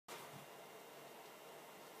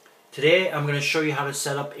Today I'm going to show you how to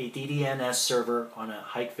set up a DDNS server on a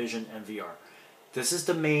Hikvision NVR. This is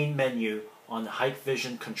the main menu on the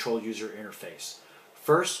Hikvision control user interface.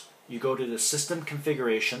 First, you go to the system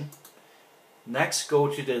configuration. Next, go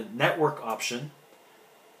to the network option.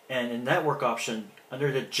 And in network option, under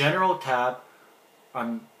the general tab,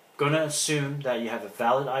 I'm going to assume that you have a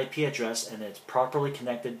valid IP address and it's properly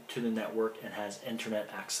connected to the network and has internet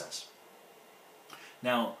access.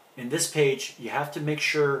 Now, in this page, you have to make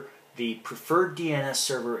sure the preferred DNS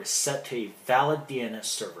server is set to a valid DNS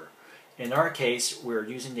server. In our case, we're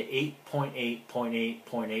using the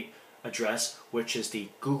 8.8.8.8 address, which is the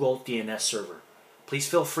Google DNS server. Please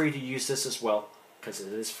feel free to use this as well, because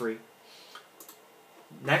it is free.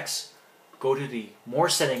 Next, go to the More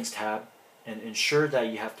Settings tab and ensure that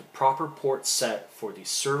you have the proper port set for the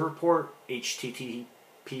server port, HTTP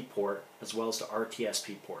port, as well as the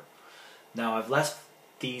RTSP port. Now, I've left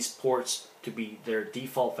these ports to be their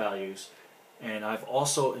default values, and I've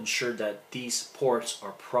also ensured that these ports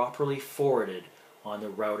are properly forwarded on the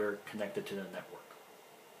router connected to the network.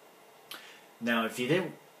 Now, if you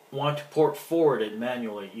didn't want to port forward it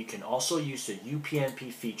manually, you can also use the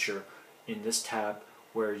UPnP feature in this tab,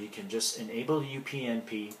 where you can just enable the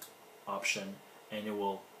UPnP option and it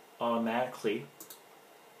will automatically,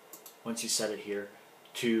 once you set it here,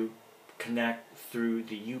 to connect through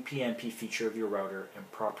the UPnP feature of your router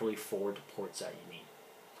and properly forward the ports that you need.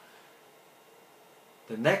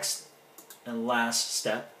 The next and last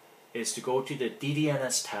step is to go to the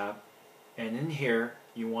DDNS tab, and in here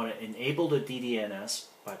you want to enable the DDNS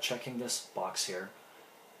by checking this box here.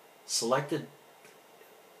 Select the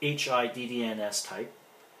HIDDNS type.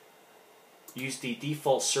 Use the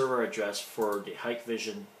default server address for the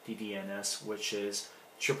Hikvision DDNS, which is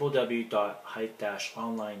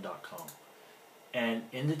www.hik-online.com. And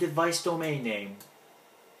in the device domain name,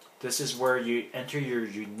 this is where you enter your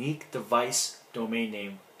unique device domain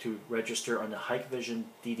name to register on the Hikvision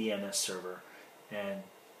DDNS server. And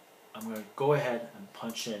I'm going to go ahead and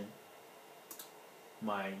punch in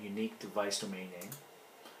my unique device domain name.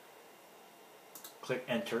 Click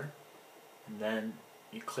enter, and then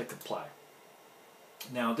you click apply.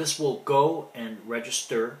 Now this will go and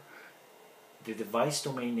register the device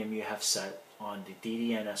domain name you have set on the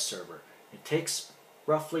DDNS server. It takes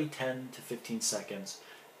roughly 10 to 15 seconds,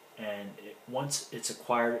 and once it's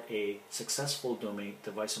acquired a successful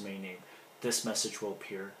device domain name, this message will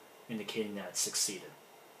appear indicating that it succeeded.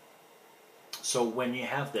 So when you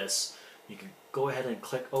have this, you can go ahead and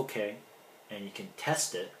click OK, and you can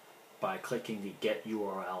test it by clicking the Get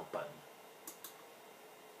URL button.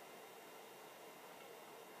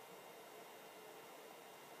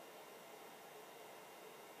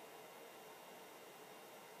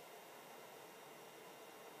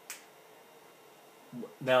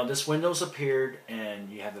 Now this window's appeared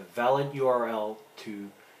and you have a valid URL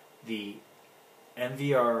to the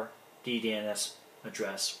NVR DDNS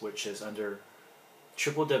address, which is under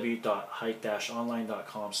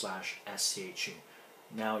www.hik-online.com/SCHU.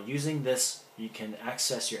 Now using this, you can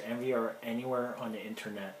access your NVR anywhere on the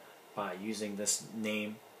internet by using this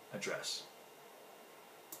name address.